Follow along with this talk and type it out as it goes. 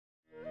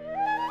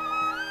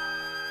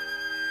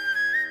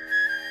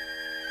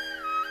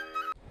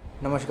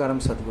Namaskar, I'm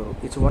Sadhguru.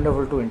 It's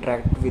wonderful to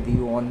interact with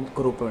you on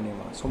Guru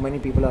Purnima. So many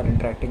people are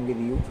interacting with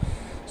you.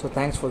 So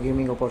thanks for giving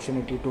me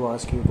opportunity to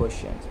ask you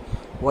questions.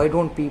 Why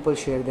don't people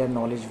share their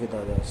knowledge with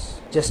others,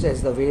 just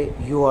as the way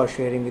you are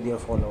sharing with your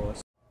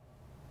followers?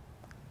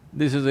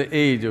 This is the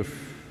age of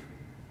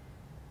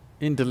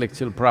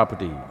intellectual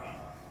property.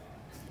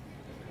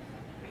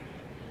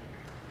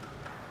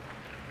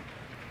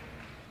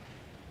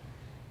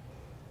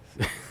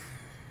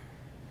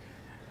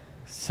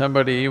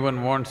 Somebody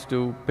even wants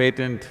to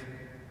patent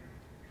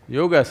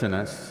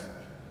yogasanas.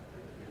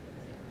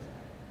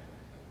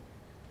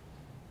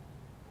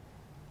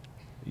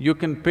 You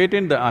can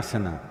patent the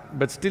asana,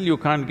 but still you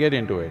can't get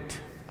into it.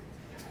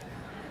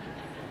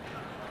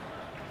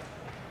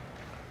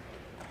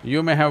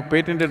 You may have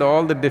patented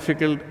all the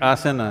difficult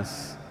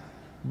asanas,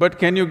 but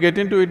can you get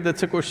into it,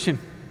 that's a question.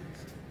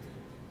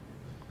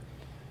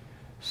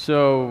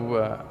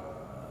 So,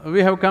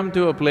 we have come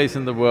to a place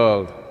in the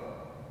world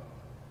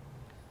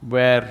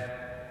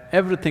where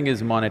everything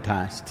is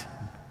monetized.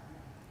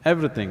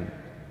 Everything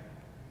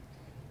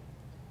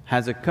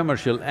has a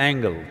commercial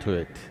angle to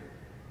it.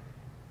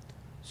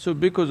 So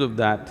because of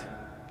that,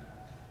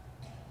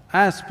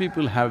 as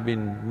people have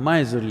been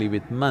miserly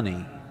with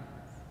money,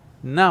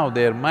 now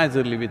they're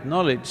miserly with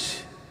knowledge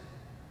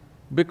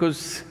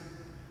because,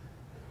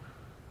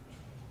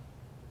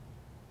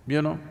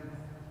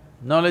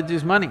 knowledge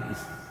is money.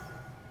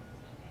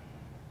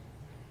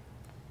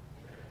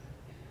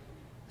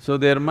 So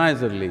they're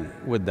miserly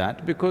with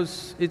that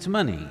because it's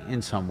money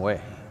in some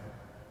way.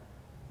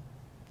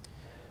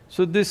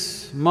 So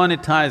this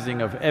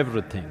monetizing of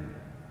everything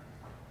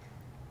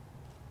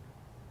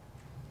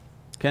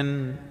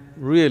can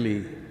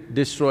really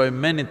destroy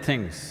many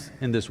things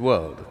in this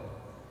world.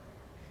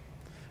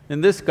 In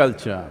this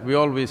culture, we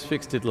always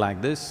fixed it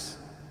like this: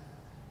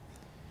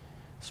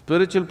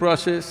 spiritual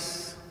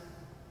process,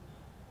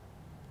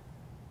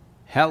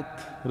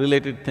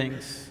 health-related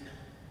things,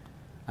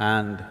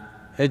 and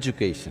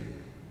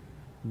education.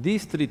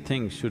 These three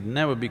things should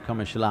never be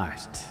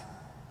commercialized.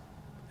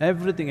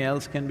 Everything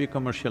else can be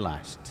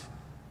commercialized.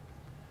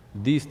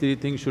 These three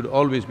things should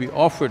always be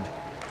offered.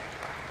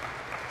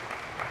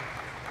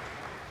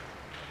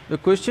 The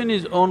question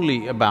is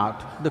only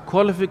about the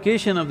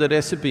qualification of the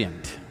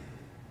recipient.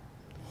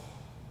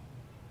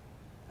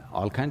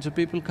 All kinds of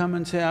people come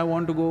and say, I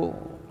want to go,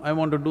 I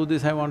want to do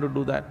this, I want to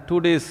do that.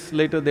 2 days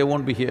later, they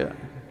won't be here.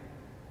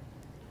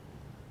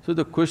 So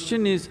the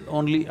question is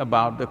only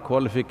about the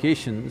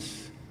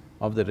qualifications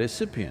of the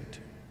recipient.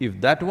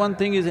 If that one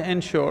thing is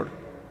ensured,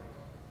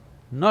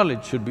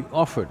 knowledge should be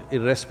offered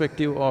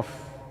irrespective of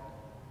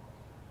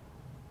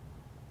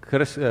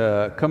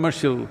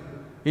commercial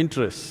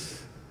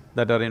interests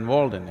that are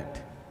involved in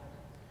it.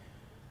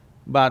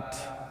 But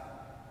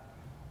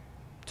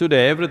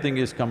today everything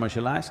is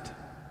commercialized,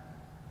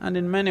 and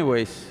in many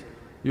ways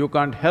you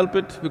can't help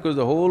it because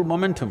the whole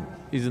momentum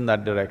is in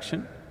that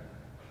direction.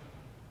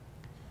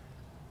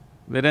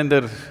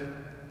 Virender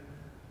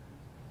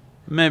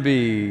may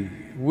be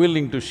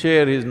willing to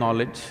share his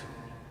knowledge.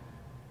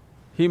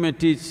 He may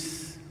teach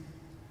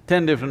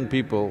 10 different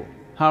people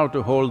how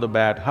to hold the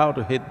bat, how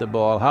to hit the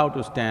ball, how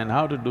to stand,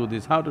 how to do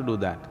this, how to do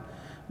that.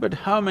 But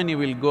how many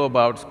will go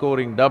about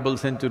scoring double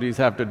centuries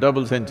after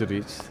double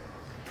centuries?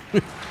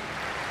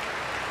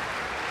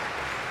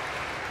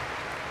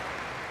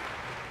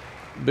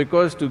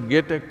 Because to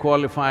get a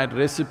qualified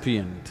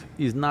recipient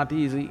is not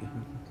easy.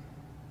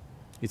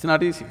 It's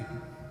not easy.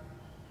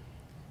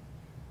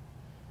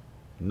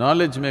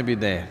 Knowledge may be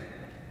there.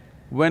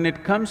 When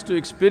it comes to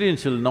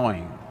experiential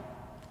knowing,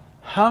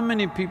 how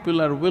many people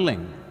are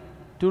willing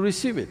to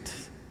receive it?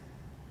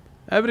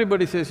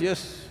 Everybody says,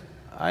 yes,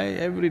 I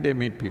every day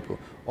meet people,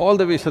 all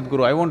the way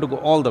Sadhguru, I want to go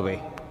all the way.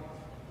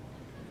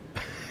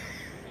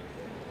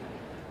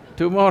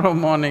 Tomorrow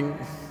morning,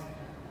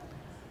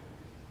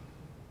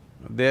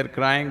 they're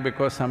crying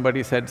because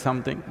somebody said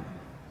something,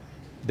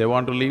 they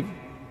want to leave.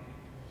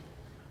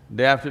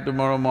 Day after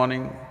tomorrow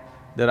morning,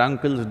 their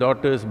uncle's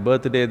daughter's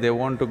birthday, they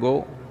want to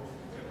go.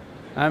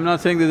 I'm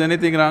not saying there's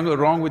anything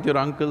wrong with your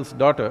uncle's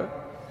daughter.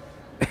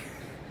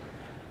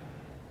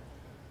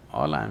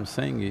 All I'm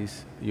saying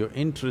is, your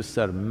interests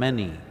are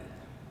many.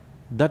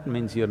 That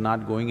means you're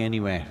not going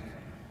anywhere.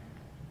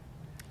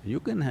 You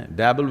can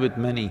dabble with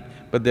many,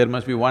 but there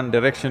must be one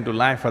direction to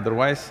life,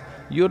 otherwise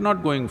you're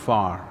not going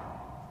far.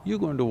 You're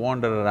going to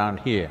wander around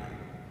here.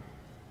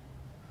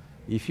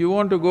 If you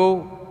want to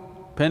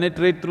go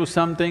penetrate through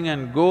something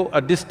and go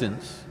a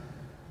distance,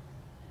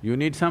 you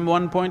need some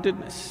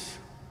one-pointedness.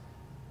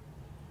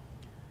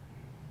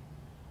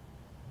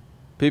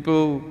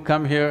 People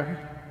come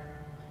here,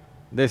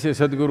 they say,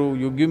 Sadhguru,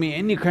 you give me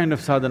any kind of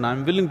sadhana,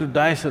 I'm willing to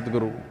die,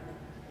 Sadhguru.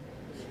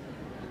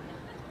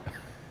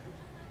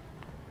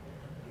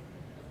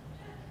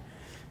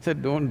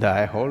 Said, don't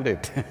die, hold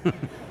it.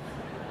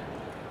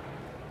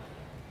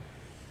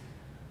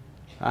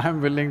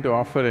 I'm willing to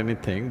offer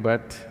anything,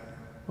 but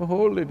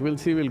hold it, we'll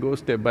see, we'll go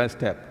step by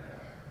step.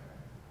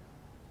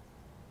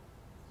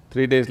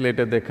 3 days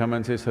later they come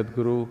and say,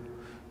 Sadhguru,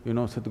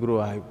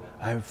 Sadhguru,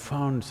 I've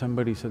found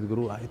somebody,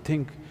 Sadhguru, I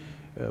think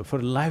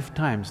For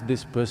lifetimes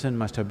this person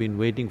must have been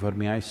waiting for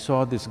me. I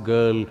saw this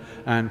girl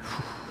and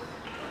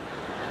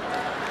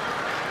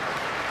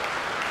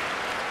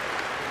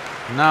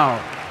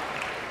now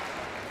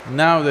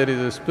there is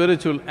a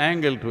spiritual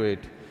angle to it.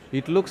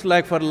 It looks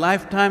like for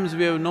lifetimes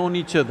we have known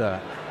each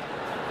other.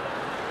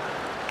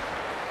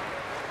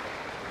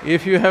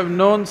 If you have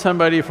known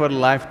somebody for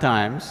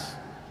lifetimes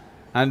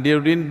and you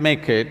didn't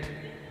make it,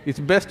 it's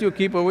best you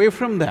keep away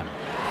from them.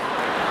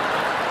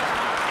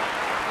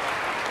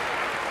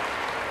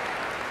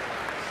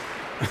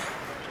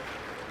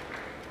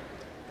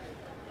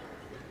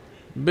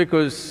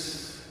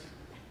 Because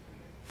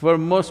for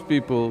most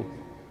people,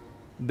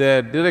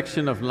 their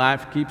direction of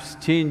life keeps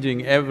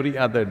changing every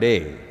other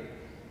day.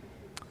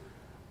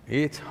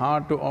 It's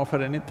hard to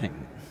offer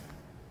anything,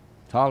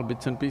 it's all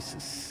bits and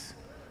pieces.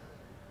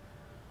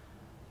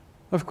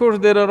 Of course,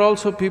 there are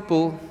also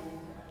people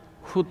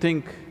who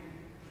think,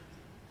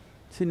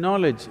 see,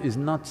 knowledge is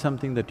not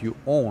something that you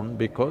own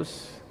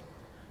because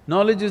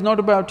knowledge is not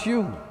about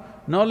you.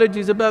 Knowledge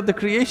is about the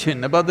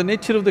creation, about the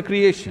nature of the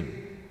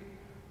creation.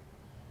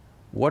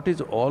 What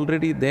is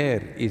already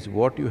there is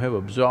what you have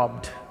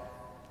absorbed.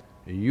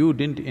 You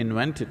didn't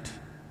invent it,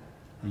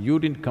 you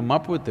didn't come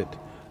up with it,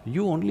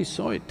 you only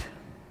saw it.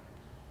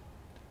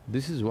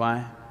 This is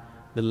why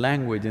the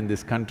language in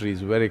this country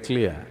is very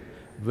clear.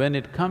 When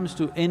it comes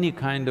to any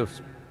kind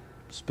of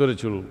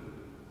spiritual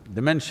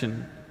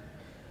dimension,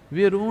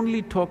 we are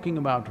only talking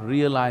about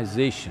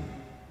realization.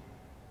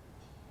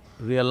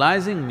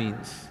 Realizing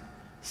means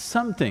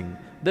something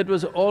that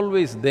was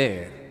always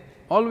there,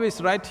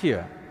 always right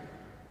here,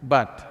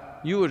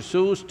 but you were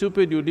so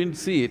stupid you didn't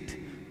see it.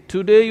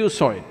 Today you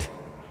saw it.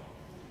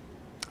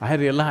 I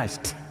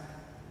realized,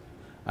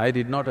 I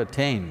did not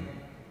attain,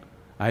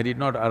 I did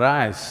not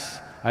arise,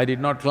 I did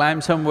not climb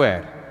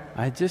somewhere,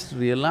 I just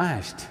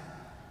realized.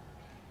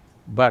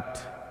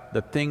 But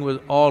the thing was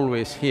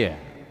always here.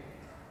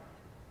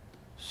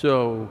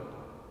 So,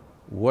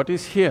 what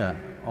is here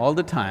all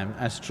the time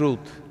as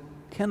truth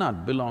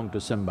cannot belong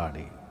to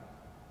somebody.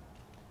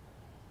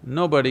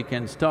 Nobody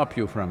can stop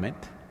you from it.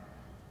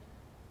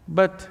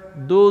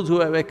 But those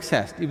who have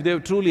accessed, if they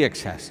have truly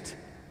accessed,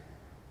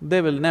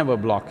 they will never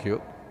block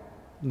you,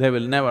 they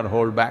will never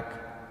hold back.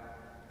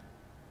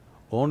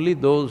 Only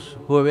those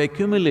who have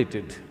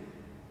accumulated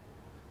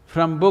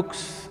from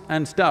books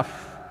and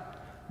stuff,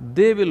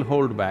 they will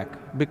hold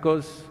back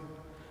because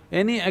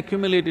any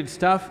accumulated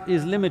stuff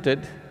is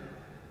limited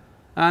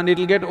and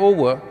it'll get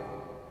over.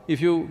 If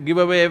you give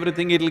away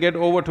everything, it'll get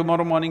over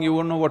tomorrow morning, you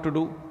won't know what to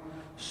do.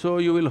 So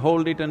you will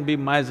hold it and be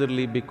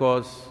miserly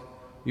because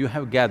you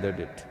have gathered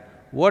it.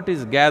 What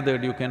is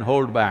gathered you can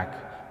hold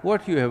back,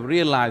 what you have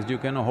realized you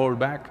cannot hold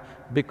back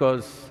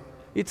because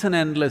it's an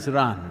endless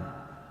run.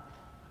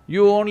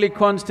 You're only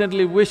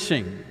constantly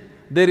wishing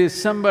there is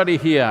somebody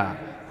here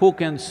who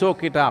can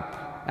soak it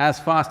up as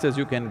fast as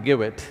you can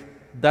give it.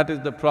 That is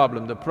the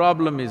problem. The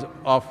problem is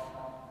of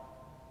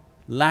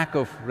lack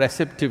of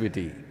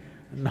receptivity,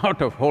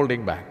 not of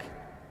holding back,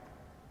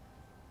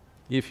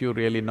 if you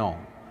really know.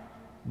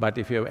 But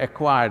if you have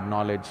acquired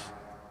knowledge,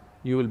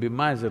 you will be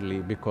miserly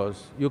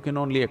because you can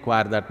only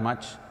acquire that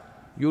much,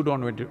 you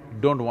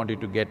don't want it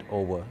to get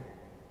over.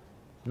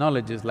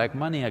 Knowledge is like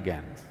money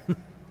again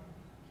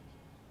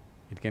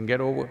It can get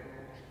over.